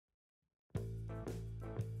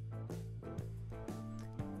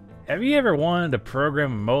Have you ever wanted to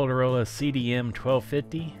program a Motorola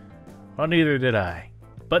CDM1250? Well, neither did I.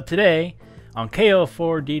 But today, on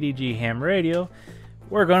KO4 DDG Ham Radio,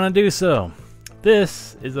 we're gonna do so.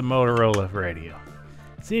 This is a Motorola radio.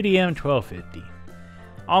 CDM1250.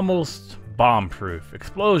 Almost bomb-proof,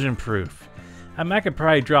 explosion-proof. I could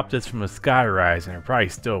probably drop this from a skyrise and it'd probably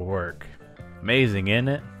still work. Amazing, isn't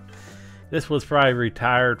it? This was probably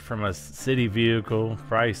retired from a city vehicle,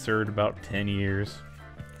 probably served about 10 years.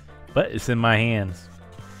 But it's in my hands.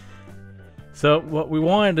 So what we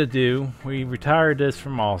wanted to do, we retired this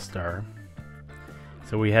from All-Star.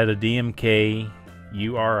 So we had a DMK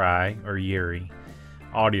URI or URI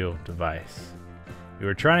audio device. We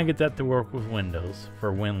were trying to get that to work with Windows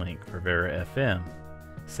for WinLink for Vera FM.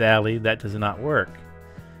 Sadly, that does not work.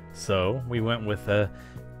 So we went with a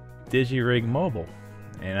DigiRig Mobile,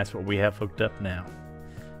 and that's what we have hooked up now.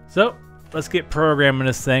 So let's get programming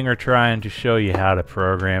this thing, or trying to show you how to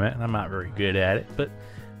program it. I'm not very good at it, but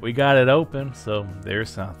we got it open, so there's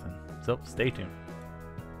something. So stay tuned.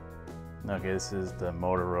 Okay, this is the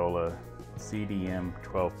Motorola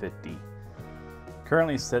CDM1250.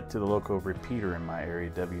 Currently set to the local repeater in my area,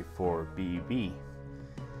 W4BB.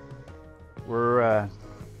 We're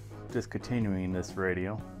discontinuing this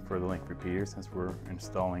radio for the link repeater since we're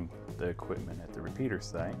installing the equipment at the repeater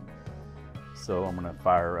site. So I'm going to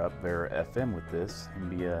fire up Vera FM with this and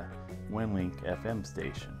be a WinLink FM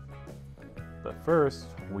station. But first,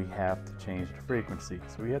 we have to change the frequency,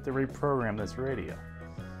 so we have to reprogram this radio.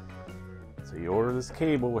 So you order this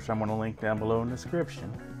cable, which I'm going to link down below in the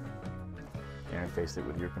description. Interface it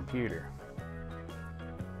with your computer.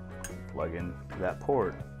 Plug in that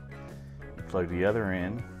port. Plug the other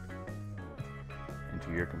end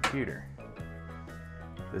into your computer.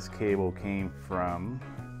 This cable came from,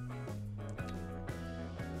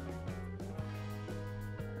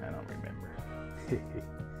 I don't remember.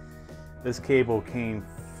 This cable came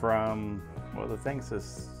from, well, the thing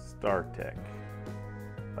says StarTech,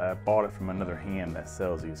 but I bought it from another hand that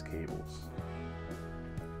sells these cables.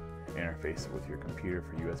 Interface it with your computer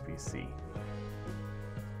for USB-C.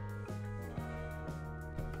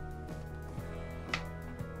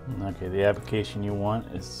 Okay, the application you want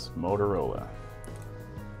is Motorola.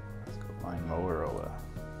 Let's go find Motorola.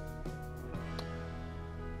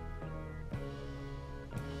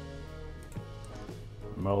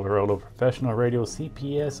 Motorola Professional Radio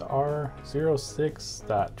CPS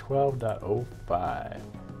R06.12.05.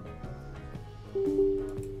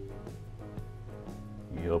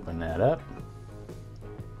 You open that up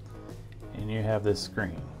and you have this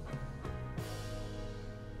screen.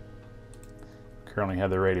 Currently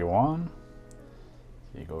have the radio on.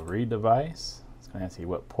 So you go read device. It's going to ask you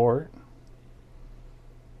what port.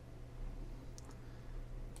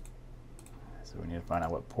 So we need to find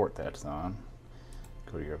out what port that's on.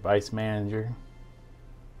 Go to your device manager.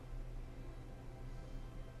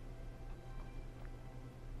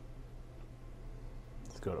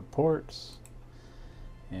 Let's go to ports.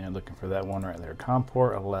 And looking for that one right there, COM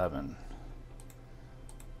port 11.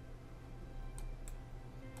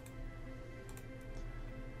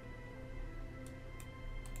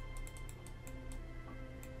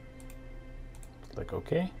 Click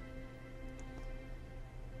OK.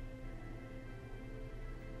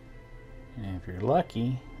 And if you're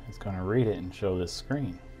lucky, it's going to read it and show this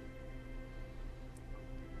screen.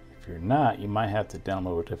 If you're not, you might have to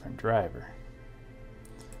download a different driver.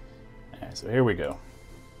 Alright, so here we go.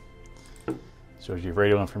 Shows you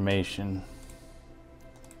radio information.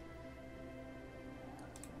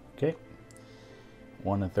 Okay.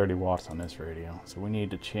 1 to 30 watts on this radio. So we need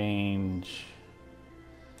to change.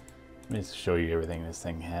 Let me just show you everything this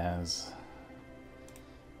thing has.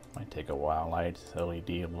 Might take a while. Lights,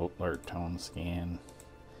 LED, alert tone scan.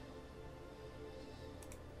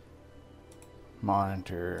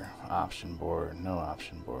 Monitor, option board, no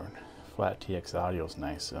option board. Flat TX audio is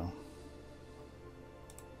nice though.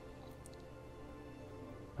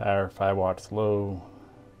 Power 5 watts low,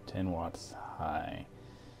 10 watts high.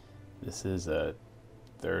 This is a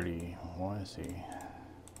 30, what is he?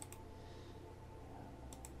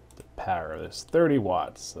 The power of this 30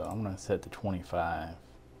 watts, so I'm going to set to 25.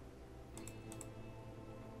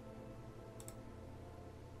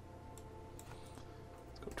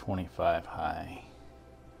 Let's go 25 high,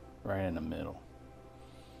 right in the middle.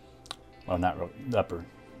 Well, not real, upper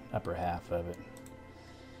half of it.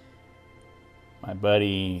 My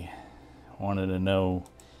buddy wanted to know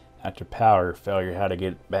after power failure how to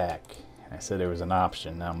get it back. I said there was an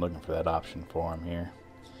option. Now I'm looking for that option for him here.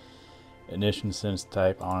 Ignition sense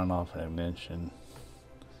type, on and off ignition.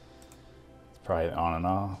 It's probably on and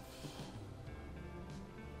off.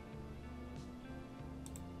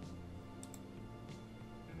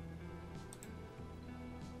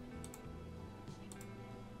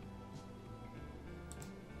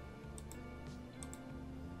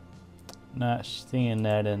 Not seeing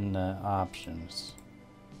that in the options.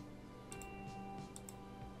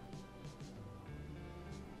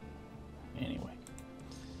 Anyway,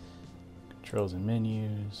 controls and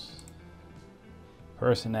menus.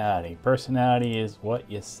 Personality. Personality is what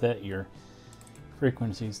you set your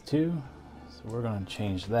frequencies to. So we're going to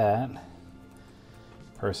change that.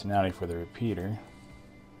 Personality for the repeater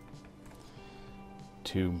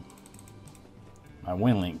to my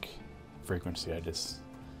WinLink frequency I just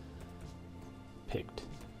picked.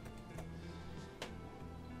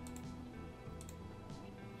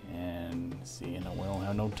 And see, we don't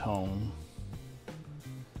have no tone.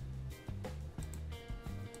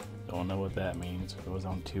 Don't know what that means. It was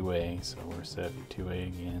on 2A, so we're set for 2A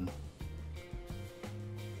again.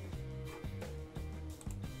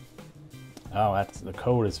 Oh, that's the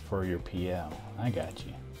code is for your PL. I got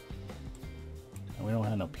you. And we don't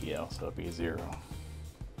have no PL, so it'll be 0.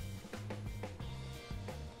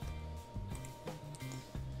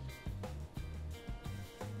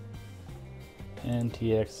 And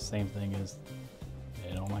TX, same thing as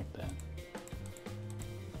they don't like that.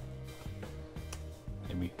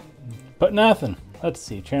 Maybe, but nothing. Let's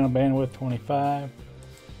see, channel bandwidth 25.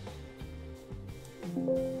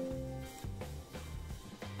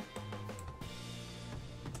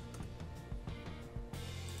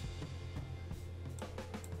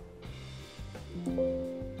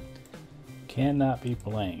 Cannot be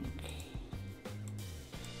blank.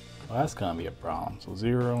 Well, that's gonna be a problem. So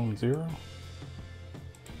 0 and 0.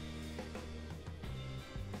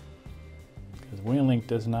 Because WinLink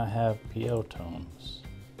does not have PL tones.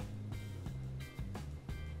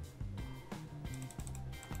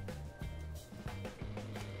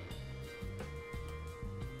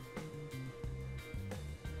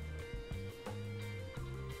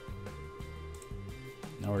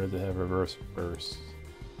 Nor does it have reverse burst.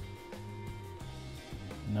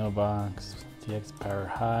 No box, TX power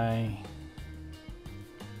high.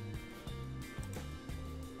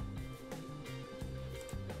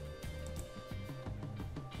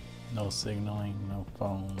 No signaling, no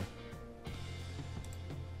phone.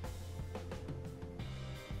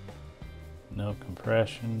 No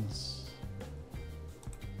compressions.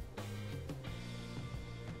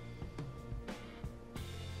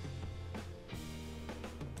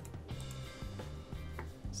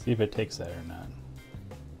 See if it takes that or not.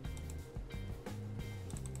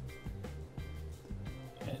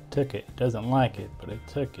 It took it. It doesn't like it, but it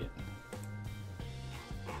took it.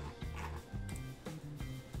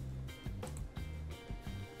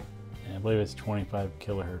 And I believe it's 25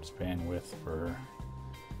 kilohertz bandwidth for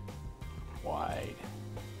wide.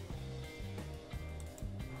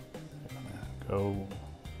 So I'm gonna go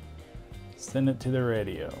send it to the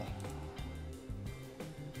radio.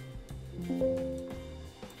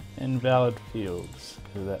 Invalid fields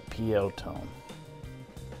because of that PL tone.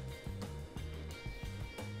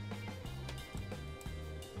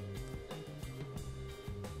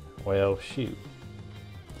 Well, shoot.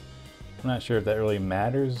 I'm not sure if that really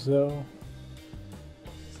matters though,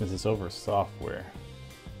 since it's over software.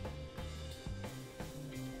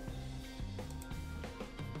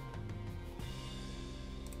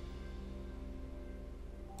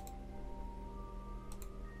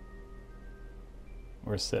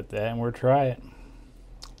 We're set that and we'll try it.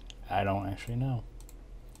 I don't actually know.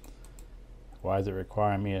 Why is it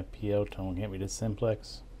requiring me a PL tone? Can't be the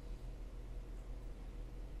simplex?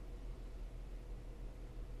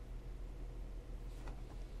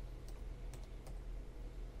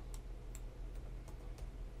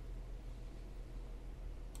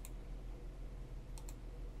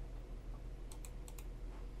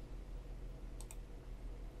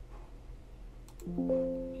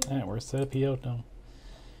 Alright, we're set up PL tone.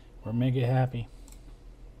 We're mega happy.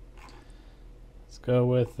 Let's go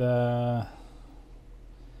with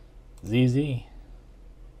ZZ.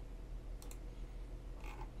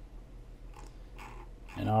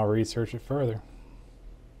 And I'll research it further.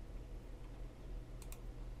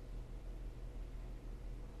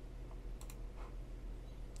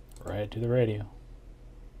 Right to the radio.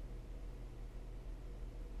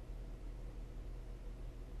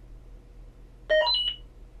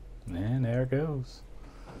 And there it goes.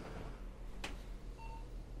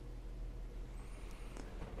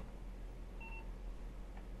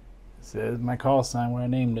 It says my call sign when I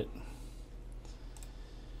named it.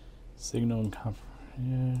 Signal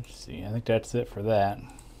and let's see, I think that's it for that.